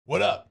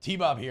What up?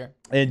 T-Bob here.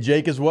 And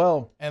Jake as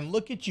well. And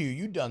look at you.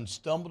 You done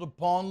stumbled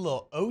upon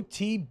little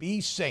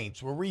OTB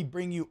Saints, where we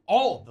bring you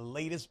all the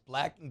latest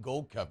black and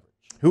gold coverage.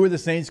 Who are the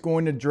Saints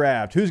going to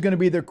draft? Who's going to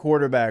be their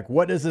quarterback?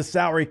 What does the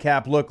salary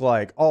cap look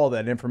like? All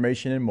that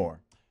information and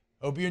more.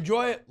 Hope you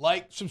enjoy it.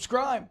 Like,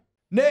 subscribe.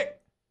 Nick,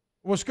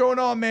 what's going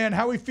on, man?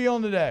 How we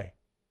feeling today?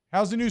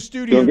 How's the new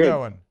studio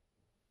going?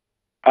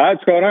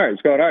 It's going all right.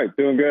 It's going all right.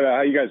 Doing good.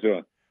 How you guys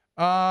doing?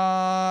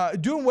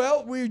 Doing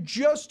well. We're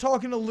just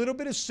talking a little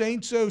bit of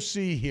Saints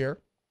OC here.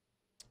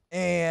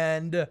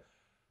 And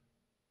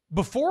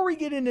before we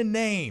get into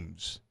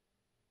names,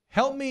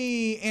 help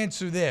me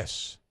answer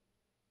this.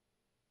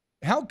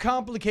 How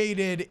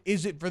complicated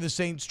is it for the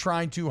Saints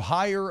trying to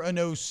hire an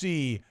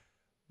OC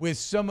with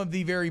some of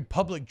the very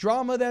public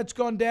drama that's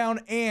gone down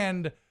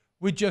and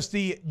with just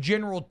the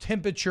general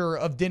temperature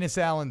of Dennis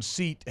Allen's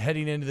seat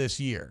heading into this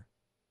year?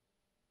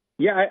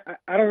 Yeah,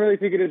 I don't really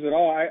think it is at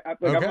all.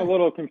 I'm a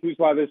little confused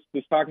why this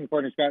talking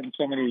point has gotten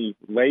so many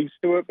legs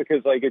to it,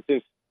 because it's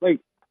just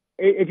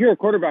if you're a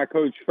quarterback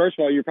coach, first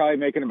of all, you're probably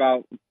making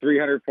about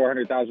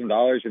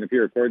 $300,000-$400,000, and if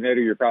you're a coordinator,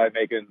 you're probably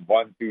making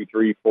 $1, $2,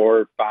 $3,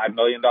 $4, $5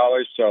 million.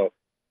 So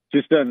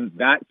just in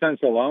that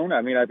sense alone,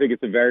 I mean, I think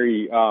it's a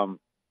very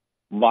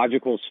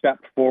logical step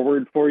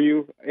forward for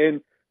you. And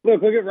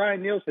look at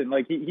Ryan Nielsen.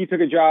 He took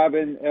a job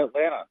in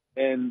Atlanta,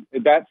 and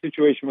that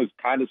situation was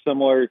kind of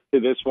similar to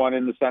this one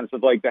in the sense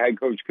of the head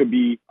coach could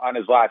be on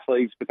his last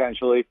legs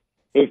potentially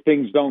if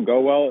things don't go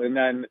well. And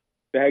then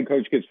the head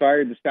coach gets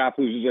fired, the staff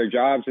loses their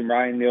jobs, and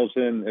Ryan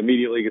Nielsen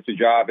immediately gets a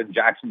job in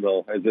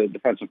Jacksonville as a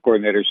defensive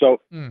coordinator.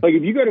 So,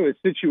 if you go to a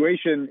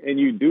situation and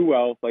you do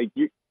well,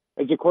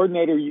 as a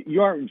coordinator,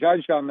 you aren't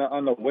judged on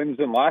the wins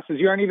and losses.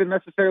 You aren't even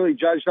necessarily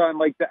judged on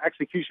the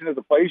execution of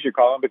the plays you're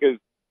calling, because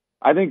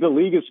I think the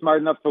league is smart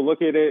enough to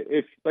look at it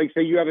if,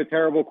 say you have a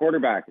terrible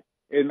quarterback,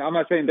 and I'm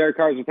not saying Derek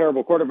Carr is a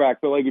terrible quarterback,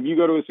 but if you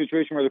go to a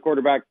situation where the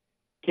quarterback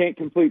can't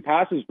complete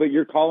passes, but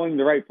you're calling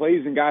the right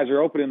plays and guys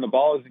are open and the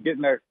ball isn't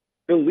getting there,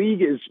 the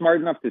league is smart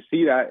enough to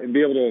see that and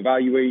be able to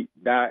evaluate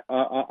that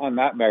on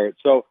that merit.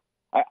 So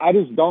I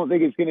just don't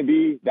think it's going to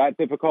be that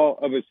difficult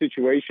of a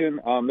situation.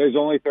 There's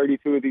only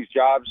 32 of these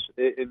jobs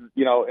in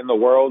the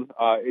world.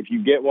 If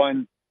you get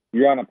one,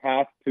 you're on a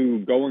path to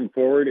going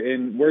forward.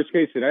 In worst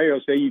case scenario,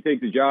 say you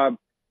take the job,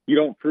 you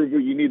don't prove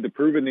what you need to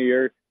prove in the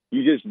year,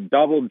 you just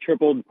doubled,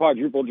 tripled,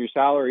 quadrupled your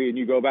salary, and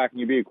you go back and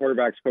you be a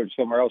quarterback's coach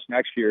somewhere else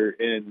next year,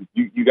 and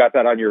you got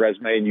that on your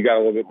resume, and you got a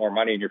little bit more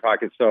money in your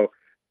pocket. So,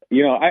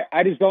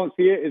 I just don't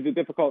see it as a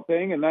difficult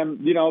thing. And then,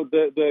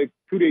 the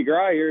coup de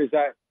grace here is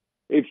that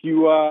if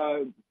you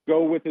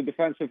go with a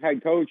defensive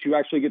head coach, you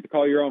actually get to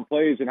call your own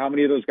plays. And how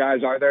many of those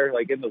guys are there,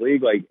 in the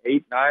league,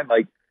 8, 9?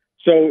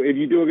 So if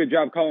you do a good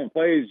job calling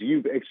plays,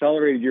 you've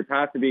accelerated your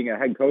path to being a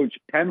head coach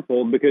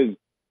tenfold, because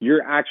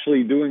you're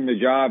actually doing the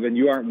job and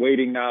you aren't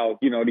waiting now,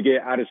 to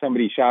get out of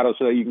somebody's shadow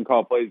so that you can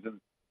call plays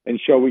and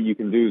show what you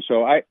can do.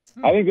 So I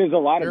think there's a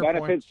lot of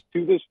benefits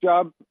to this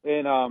job.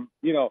 And,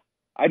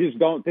 I just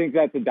don't think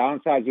that the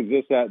downsides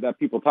exist that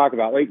people talk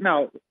about. It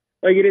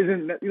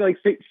isn't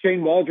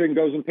Shane Waldron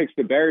goes and picks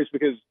the Bears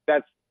because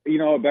that's,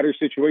 a better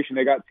situation.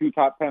 They got 2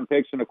 top 10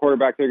 picks and a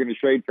quarterback they're going to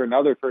trade for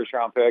another first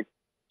round pick.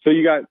 So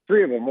you got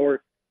 3 of them.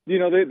 Or,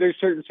 there's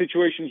certain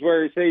situations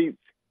where, say,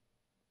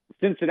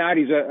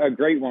 Cincinnati's a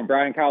great one.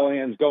 Brian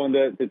Callahan's going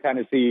to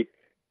Tennessee.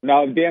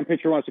 Now, if Dan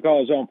Pitcher wants to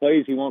call his own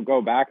plays, he won't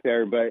go back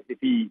there. But if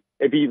he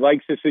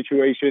likes the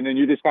situation and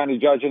you're just kind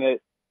of judging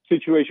it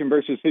situation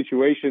versus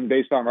situation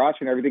based on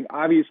roster and everything,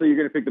 obviously you're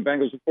going to pick the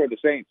Bengals before the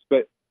Saints.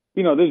 But,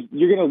 you're going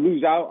to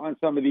lose out on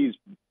some of these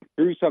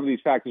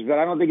factors. But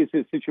I don't think it's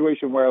a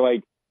situation where,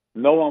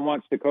 no one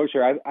wants to coach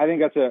her. I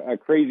think that's a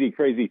crazy,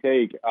 crazy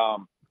take.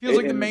 Feels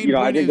like the main point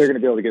I think they're going to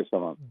be able to get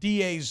someone.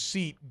 DA's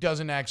seat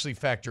doesn't actually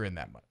factor in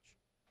that much.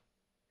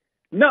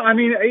 No, I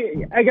mean,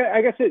 I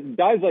guess it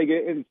does,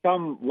 in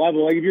some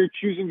level. If you're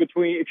choosing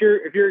between, if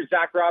you're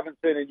Zach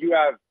Robinson and you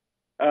have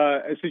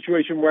a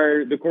situation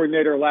where the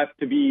coordinator left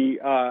to be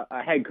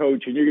a head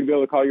coach, and you're going to be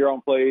able to call your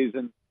own plays,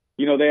 and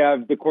they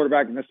have the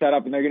quarterback in the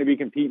setup, and they're going to be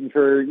competing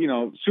for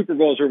Super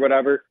Bowls or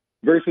whatever.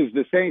 Versus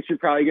the Saints, you're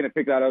probably going to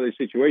pick that other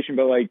situation.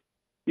 But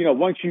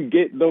once you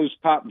get those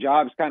top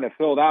jobs kind of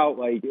filled out,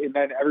 and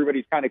then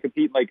everybody's kind of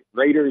competing,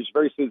 Raiders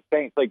versus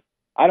Saints,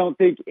 I don't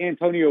think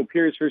Antonio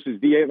Pierce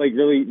versus DA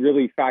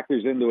really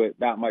factors into it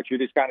that much. You're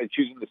just kind of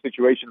choosing the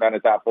situation then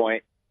at that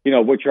point.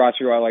 Which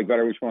roster do I like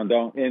better, which one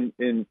don't?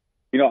 And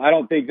I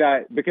don't think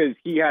that because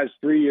he has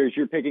 3 years,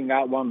 you're picking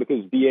that one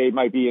because DA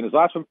might be in his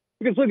last one.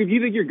 Because look, if you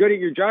think you're good at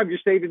your job, you're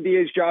saving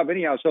DA's job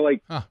anyhow. So if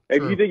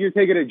you think you're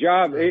taking a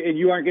job and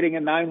you aren't getting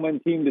a 9-win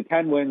team to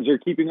 10 wins or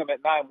keeping them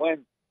at 9 wins,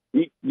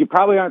 you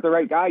probably aren't the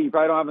right guy. You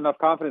probably don't have enough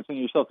confidence in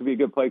yourself to be a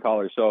good play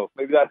caller. So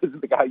maybe that isn't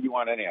the guy you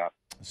want anyhow.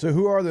 So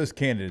who are those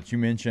candidates? You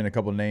mentioned a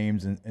couple of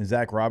names, and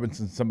Zach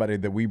Robinson, somebody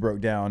that we broke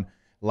down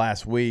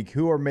last week.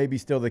 Who are maybe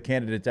still the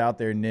candidates out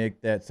there,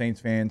 Nick, that Saints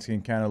fans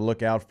can kind of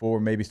look out for,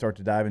 maybe start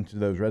to dive into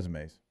those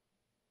resumes?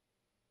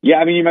 Yeah,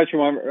 I mean, you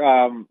mentioned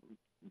one,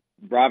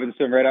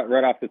 Robinson right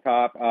off the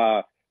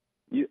top.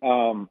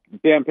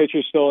 Dan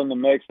Pitcher's still in the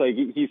mix. Like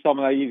he's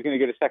someone that he's going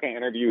to get a second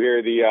interview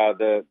here.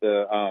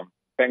 The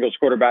Bengals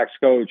quarterbacks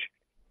coach,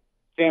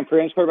 San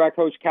Fran's quarterback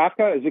coach,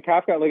 Kafka. Is it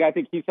Kafka? Like I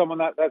think he's someone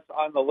that's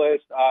on the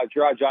list.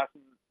 Gerard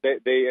Johnson,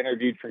 they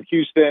interviewed from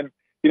Houston.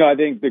 I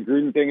think the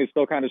Gruden thing is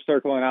still kind of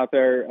circling out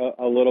there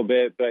a little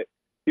bit, but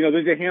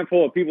there's a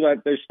handful of people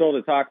that there's still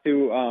to talk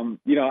to.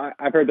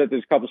 I've heard that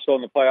there's a couple still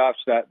in the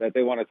playoffs that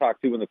they want to talk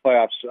to when the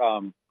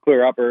playoffs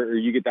clear up, or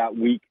you get that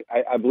week,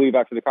 I believe,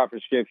 after the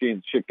conference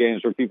championship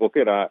games where people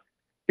can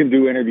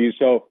do interviews.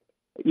 So,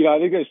 I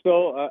think there's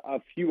still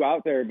a few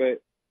out there,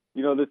 but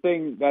the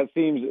thing that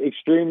seems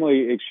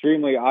extremely,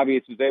 extremely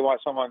obvious is they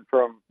want someone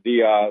from the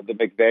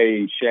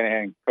McVay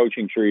Shanahan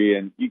coaching tree,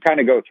 and you kind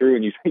of go through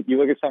and you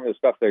look at some of the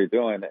stuff they're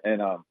doing,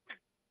 and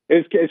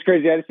it's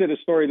crazy. I just did a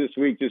story this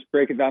week just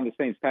breaking down the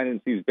Saints'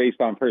 tendencies based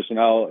on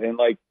personnel, and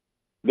like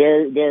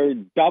they're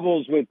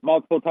doubles with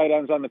multiple tight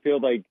ends on the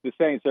field. Like the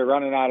Saints are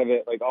running out of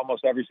it like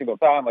almost every single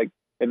time,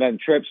 and then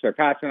trips, they're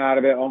passing out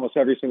of it almost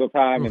every single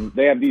time, and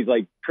they have these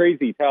like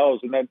crazy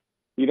tells, and then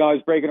I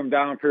was breaking them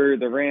down for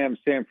the Rams,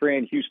 San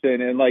Fran,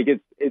 Houston, and like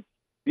it's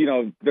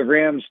the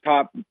Rams'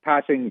 top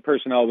passing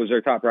personnel was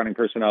their top running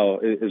personnel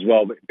as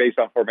well, based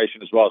on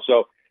formation as well.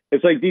 So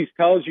it's like these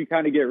tells you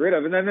kind of get rid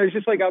of, and then there's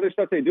just like other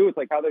stuff they do. It's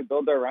like how they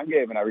build their run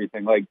game and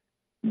everything. Like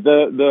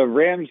the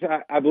Rams,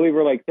 I believe,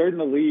 were like third in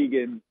the league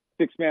in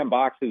 6-man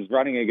boxes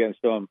running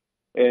against them,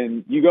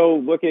 and you go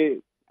look at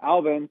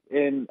Alvin,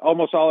 and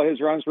almost all of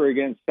his runs were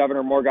against 7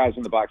 or more guys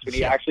in the box. When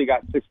he actually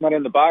got 6 men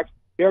in the box,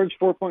 he averaged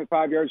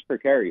 4.5 yards per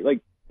carry.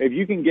 Like, if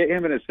you can get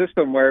him in a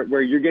system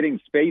where you're getting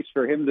space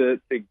for him to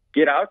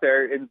get out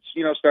there and,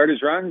 start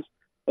his runs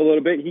a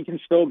little bit, he can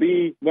still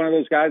be one of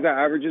those guys that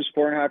averages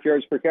 4.5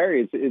 yards per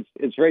carry.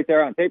 It's right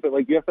there on tape, but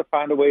like you have to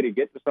find a way to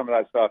get to some of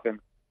that stuff. And,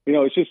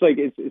 it's just like,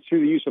 it's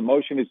through the use of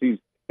motion.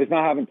 It's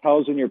not having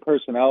tells in your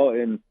personnel.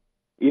 And,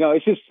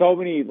 it's just so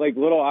many like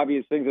little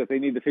obvious things that they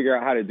need to figure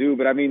out how to do.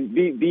 But I mean,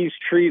 these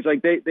trees,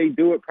 like they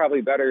do it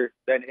probably better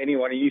than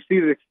anyone. And you see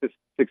the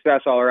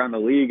success all around the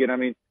league. And I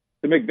mean,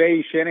 the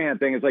McVay Shanahan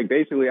thing is like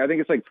basically, I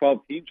think it's like 12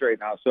 teams right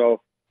now.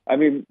 So, I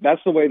mean,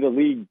 that's the way the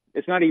league,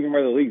 it's not even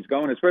where the league's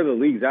going. It's where the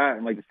league's at.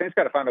 And like the Saints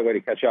got to find a way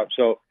to catch up.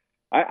 So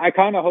I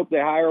kind of hope they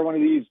hire one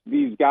of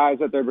these guys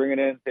that they're bringing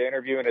in to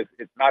interview. And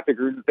it's not the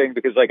Gruden thing,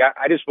 because like,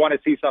 I just want to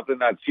see something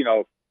that's,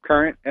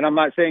 current. And I'm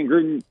not saying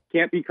Gruden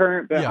can't be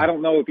current, but I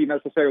don't know if he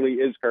necessarily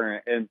is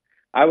current. And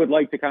I would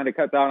like to kind of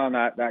cut down on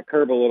that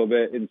curve a little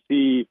bit and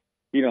see,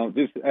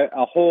 just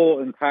a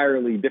whole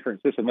entirely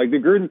different system. Like the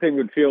Gruden thing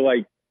would feel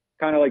like,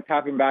 kind of like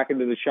tapping back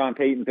into the Sean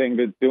Payton thing,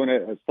 but doing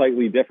it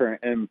slightly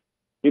different. And,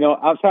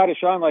 outside of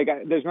Sean, like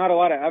there's not a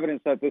lot of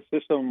evidence that this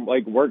system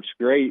like works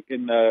great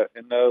in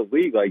the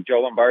league. Like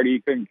Joe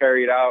Lombardi couldn't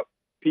carry it out.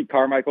 Pete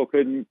Carmichael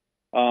couldn't.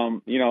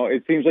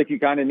 It seems like you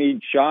kind of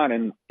need Sean.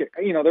 And,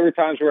 there were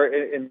times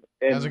where in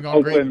hasn't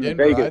gone great in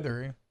Denver Vegas,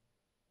 either.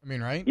 I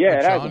mean, right? Yeah, With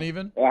it Sean hasn't.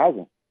 even? It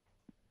hasn't.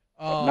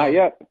 Not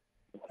yet.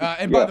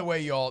 And by the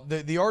way, y'all,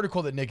 the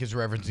article that Nick is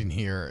referencing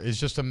here is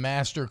just a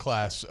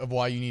masterclass of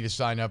why you need to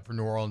sign up for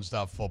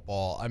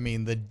neworleans.football. I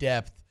mean, the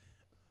depth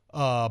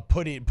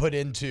put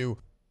into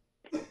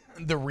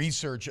the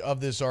research of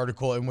this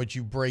article, in which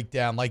you break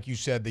down, like you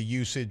said, the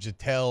usage, the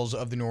tells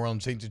of the New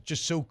Orleans Saints. It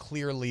just so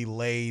clearly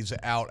lays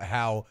out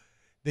how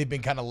they've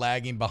been kind of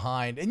lagging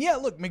behind. And yeah,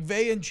 look,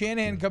 McVay and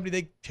Shanahan and company,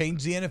 they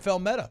changed the NFL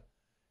meta.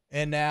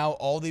 And now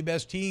all the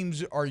best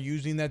teams are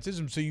using that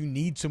system. So you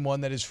need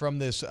someone that is from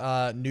this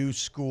new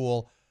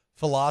school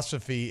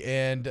philosophy.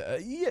 And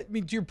yeah, I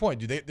mean, to your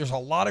point, there's a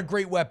lot of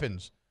great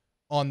weapons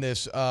on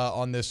this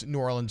New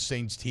Orleans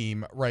Saints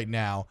team right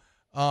now.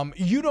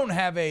 You don't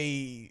have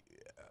a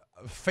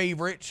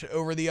favorite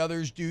over the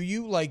others, do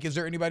you? Like, is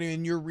there anybody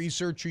in your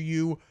research, did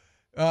you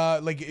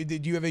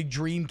have a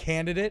dream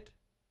candidate?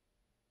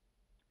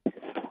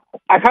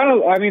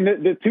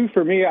 The two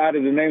for me out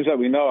of the names that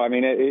we know, I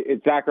mean,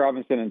 it's Zach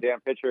Robinson and Dan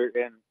Pitcher.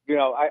 And,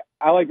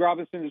 I like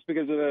Robinson just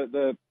because of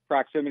the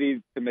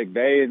proximity to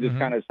McVay and just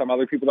kind of some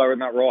other people that were in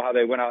that role, how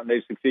they went out and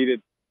they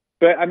succeeded.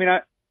 But I mean,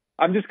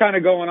 I'm just kind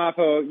of going off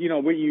of,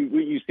 what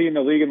you see in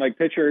the league, and like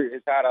Pitcher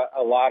has had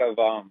a lot of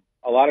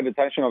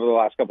attention over the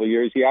last couple of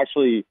years. He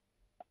actually,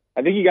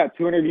 I think he got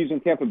 2 interviews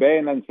in Tampa Bay,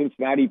 and then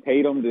Cincinnati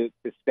paid him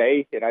to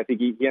stay. And I think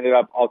he ended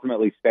up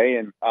ultimately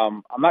staying.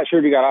 I'm not sure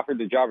if he got offered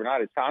the job or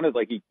not. It sounded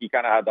like he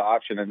kind of had the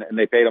option, and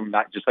they paid him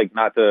not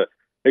to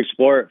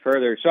explore it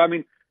further. So, I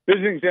mean, this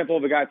is an example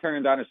of a guy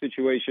turning down a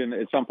situation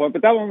at some point,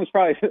 but that one was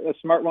probably a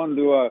smart one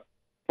to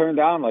turn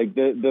down. Like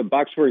the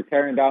Bucs were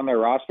tearing down their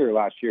roster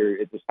last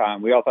year at this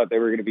time. We all thought they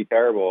were going to be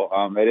terrible.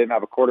 They didn't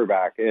have a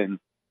quarterback, and,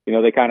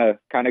 they kind of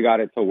got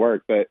it to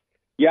work. But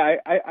yeah,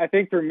 I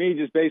think for me,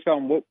 just based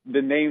on what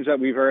the names that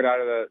we've heard out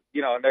of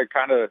and they're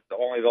kind of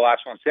only the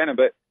last one standing,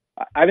 but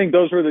I think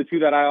those were the two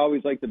that I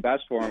always liked the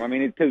best for him. I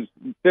mean, because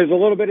there's a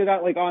little bit of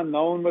that like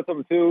unknown with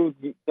them too.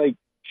 Like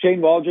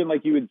Shane Waldron,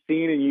 like you had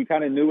seen and you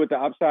kind of knew what the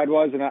upside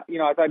was. And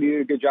I thought he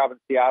did a good job in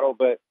Seattle,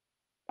 but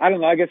I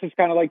don't know. I guess it's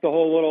kind of like the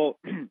whole little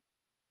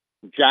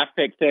draft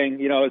pick thing.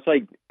 It's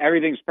like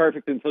everything's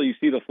perfect until you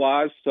see the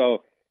flaws.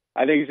 So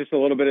I think it's just a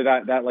little bit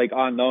of that like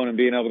unknown, and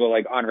being able to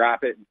like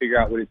unwrap it and figure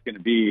out what it's going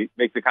to be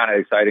makes it kind of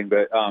exciting.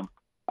 But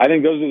I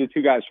think those are the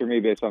two guys for me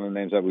based on the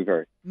names that we've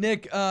heard.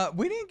 Nick,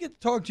 we didn't get to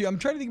talk to you. I'm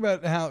trying to think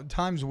about how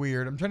time's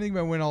weird. I'm trying to think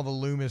about when all the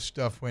Loomis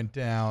stuff went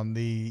down,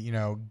 the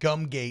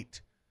Gumgate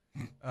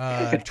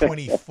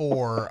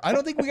 24. I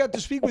don't think we got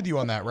to speak with you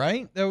on that,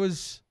 right? It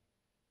was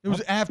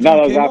after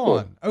you came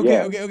on.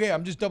 Okay.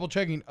 I'm just double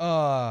checking.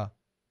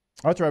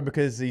 That's right,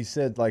 because he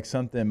said like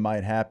something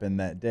might happen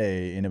that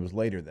day, and it was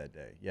later that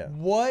day. Yeah.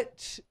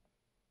 What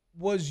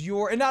was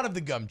your, and not of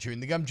the gum chewing.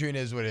 The gum chewing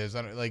is what it is.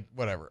 I don't, like,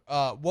 whatever.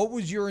 What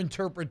was your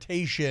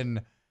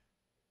interpretation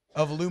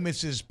of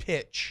Loomis's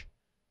pitch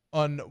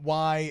on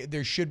why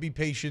there should be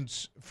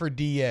patience for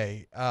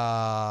DA?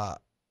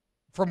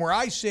 From where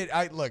I sit,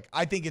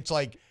 I think it's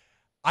like,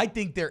 I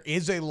think there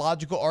is a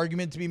logical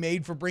argument to be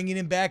made for bringing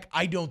him back.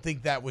 I don't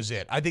think that was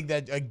it. I think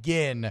that,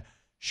 again,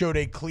 showed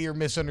a clear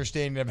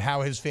misunderstanding of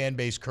how his fan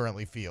base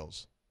currently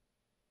feels.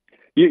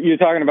 You're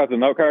talking about the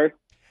note card?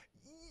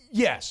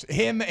 Yes,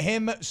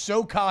 him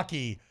so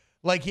cocky,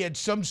 like he had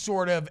some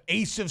sort of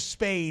ace of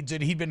spades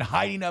and he'd been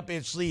hiding up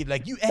his sleeve,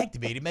 like, you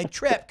activated my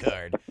trap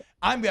card.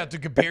 I'm about to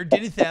compare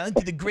Dennis Allen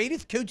to the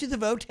greatest coaches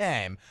of all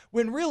time.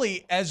 When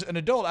really, as an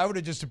adult, I would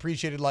have just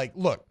appreciated, like,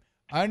 look,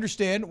 I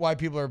understand why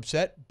people are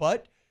upset,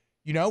 but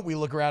we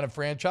look around at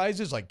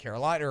franchises like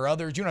Carolina or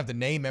others, you don't have to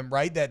name them,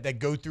 right, that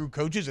go through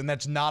coaches, and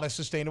that's not a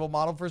sustainable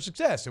model for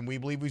success. And we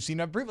believe we've seen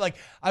that proof. Like,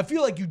 I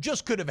feel like you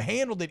just could have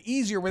handled it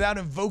easier without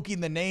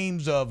invoking the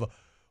names of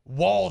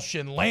Walsh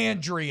and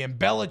Landry and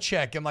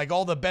Belichick and, like,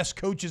 all the best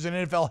coaches in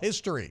NFL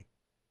history.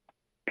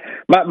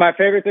 My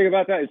favorite thing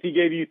about that is he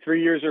gave you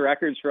 3 years of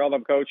records for all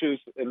them coaches,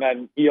 and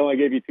then he only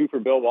gave you 2 for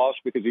Bill Walsh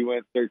because he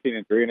went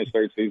 13-3 in his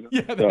third season.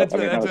 Yeah, that's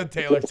what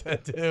Taylor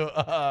said too.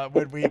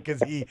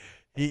 Because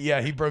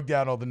he broke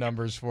down all the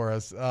numbers for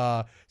us. So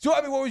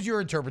I mean, what was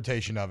your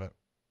interpretation of it?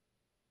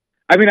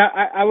 I mean,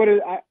 I would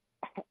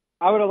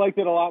have liked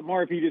it a lot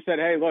more if he just said,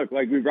 "Hey, look,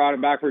 like, we brought him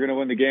back. We're going to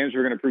win the games.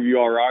 We're going to prove you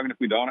all wrong, and if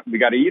we don't, we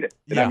got to eat it."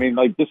 And I mean,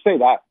 like, just say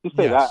that. Just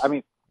say that. I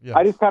mean. Yes.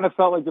 I just kind of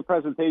felt like the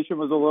presentation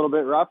was a little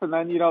bit rough. And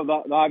then,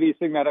 the obvious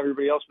thing that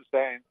everybody else was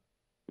saying,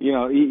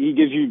 he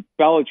gives you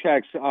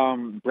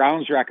Belichick's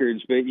Browns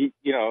records, but,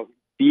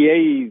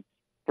 DA's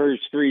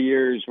first 3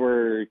 years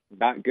were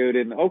not good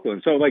in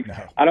Oakland. So, like, no.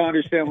 I don't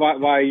understand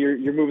why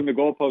you're moving the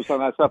goalposts on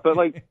that stuff. But,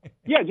 like,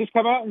 yeah, just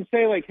come out and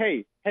say, like,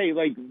 hey,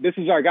 like, this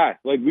is our guy.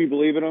 Like, we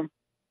believe in him.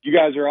 You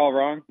guys are all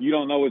wrong. You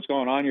don't know what's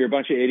going on. You're a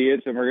bunch of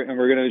idiots, and we're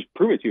going to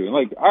prove it to you. And,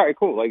 like, all right,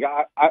 cool. Like,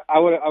 I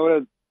would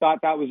have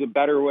thought that was a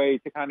better way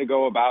to kind of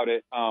go about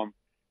it. I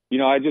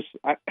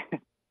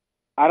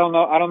don't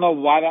know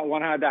why that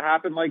one had to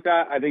happen like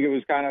that. I think it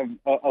was kind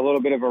of a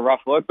little bit of a rough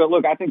look. But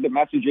look, I think the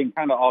messaging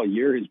kind of all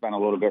year has been a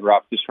little bit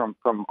rough, just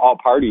from all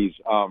parties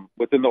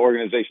within the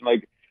organization.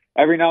 Like,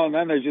 every now and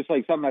then there's just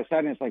like something that's said,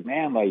 and it's like,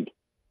 man, like,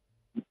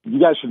 you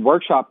guys should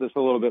workshop this a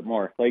little bit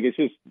more. Like, it's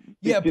just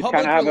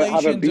public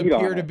relations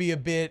appear to be a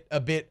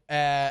bit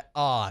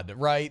odd,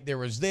 right? There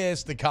was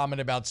the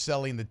comment about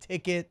selling the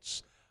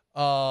tickets.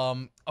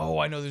 I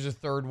know there's a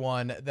third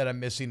one that I'm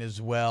missing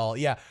as well.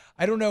 Yeah,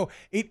 I don't know.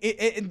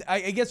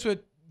 I guess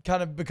what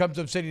kind of becomes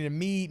upsetting to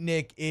me,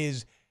 Nick,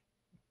 is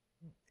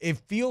it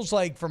feels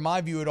like, from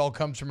my view, it all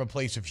comes from a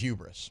place of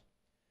hubris,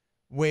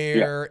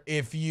 where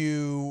if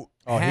you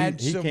had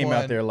he someone, came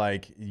out there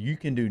like, you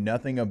can do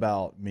nothing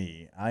about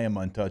me, I am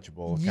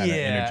untouchable, kind of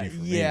energy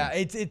for me. Yeah,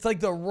 it's like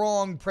the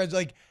wrong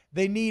like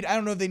they need. I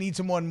don't know if they need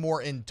someone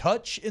more in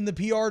touch in the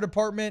PR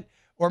department.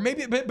 Or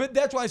maybe, but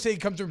that's why I say it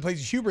comes from a place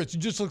of hubris. It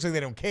just looks like they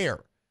don't care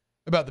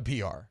about the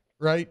PR,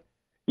 right?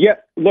 Yeah.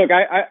 Look,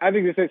 I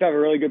think the Saints have a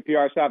really good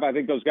PR staff. I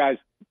think those guys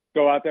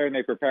go out there and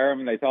they prepare them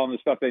and they tell them the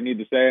stuff they need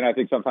to say. And I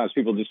think sometimes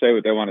people just say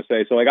what they want to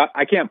say. So, like,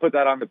 I can't put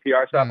that on the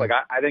PR staff. Like,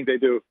 I think they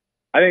do.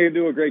 I think they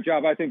do a great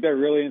job. I think they're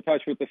really in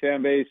touch with the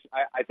fan base.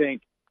 I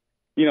think,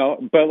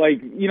 but, like,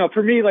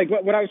 for me, like,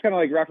 what I was kind of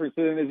like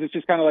referencing is it's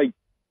just kind of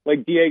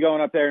like DA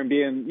going up there and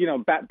being,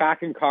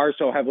 backing Carr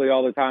so heavily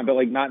all the time, but,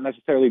 like, not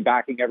necessarily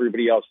backing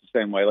everybody else the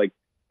same way. Like,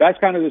 that's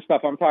kind of the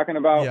stuff I'm talking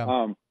about.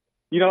 Yeah.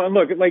 And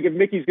look, like, if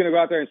Mickey's going to go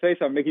out there and say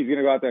something, Mickey's going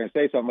to go out there and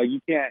say something. Like, you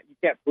can't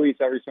police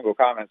every single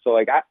comment. So,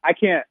 like, I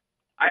can't.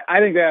 I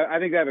think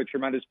they have a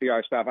tremendous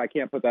PR staff. I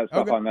can't put that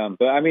stuff on them.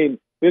 But I mean,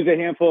 there's a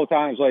handful of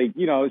times, like,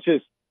 it's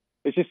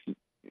just.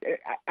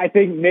 I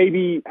think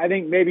maybe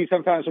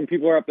sometimes when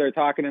people are up there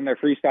talking and they're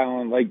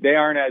freestyling, like, they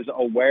aren't as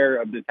aware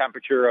of the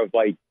temperature of,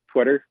 like,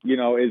 Twitter,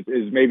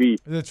 is maybe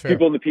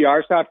people in the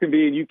PR staff can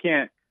be. And you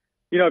can't,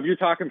 if you're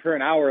talking for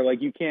an hour,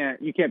 like, you can't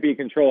be in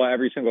control of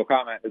every single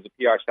comment as a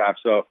PR staff.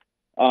 So,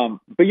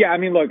 but yeah, I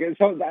mean, look,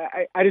 so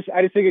I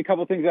just think a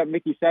couple things that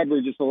Mickey said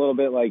were just a little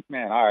bit like,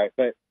 man, all right.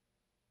 But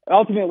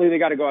ultimately they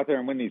got to go out there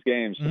and win these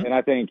games. Mm-hmm. And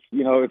I think,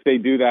 if they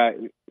do that,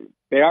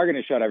 they are going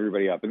to shut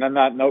everybody up. And then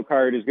that note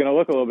card is going to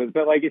look a little bit,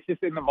 but, like, it's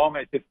just in the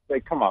moment, it's just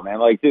like, come on, man,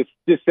 like, just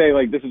say,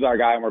 like, this is our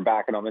guy and we're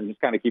backing him, and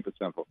just kind of keep it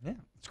simple. Yeah.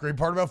 It's a great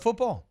part about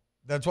football.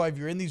 That's why if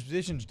you're in these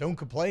positions, don't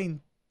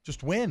complain,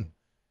 just win.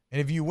 And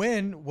if you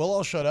win, we'll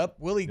all shut up.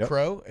 We'll eat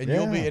crow, and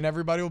and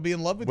everybody will be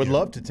in love with you. Would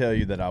love to tell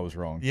you that I was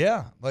wrong.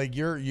 Yeah, like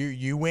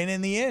you win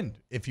in the end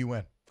if you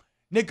win.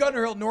 Nick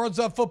Underhill,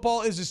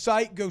 neworleans.football is a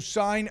site. Go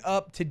sign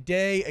up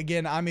today.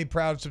 Again, I'm a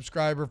proud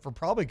subscriber for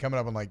probably coming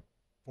up on like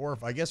 4 or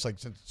 5, I guess like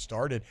since it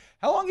started.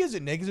 How long is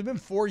it, Nick? Has it been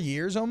 4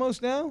 years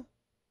almost now?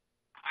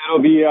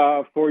 It'll be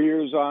 4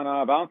 years on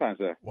Valentine's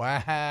Day.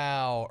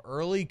 Wow.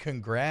 Early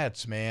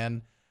congrats,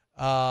 man.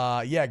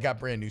 Got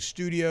brand new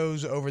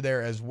studios over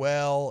there as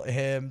well.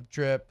 Him,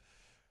 Trip,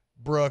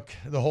 Brooke,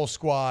 the whole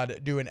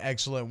squad doing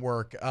excellent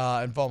work.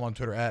 And follow him on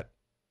Twitter at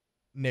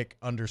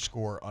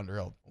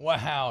Nick_Underhill.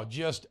 Wow,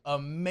 just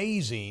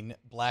amazing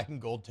black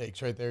and gold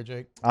takes right there,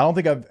 Jake. I don't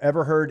think I've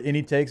ever heard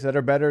any takes that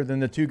are better than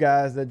the two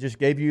guys that just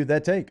gave you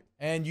that take.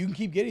 And you can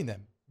keep getting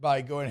them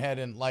by going ahead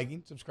and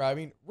liking,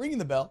 subscribing, ringing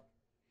the bell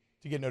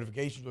to get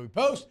notifications when we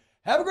post.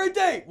 Have a great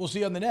day. We'll see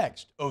you on the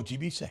next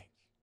OTB Saints.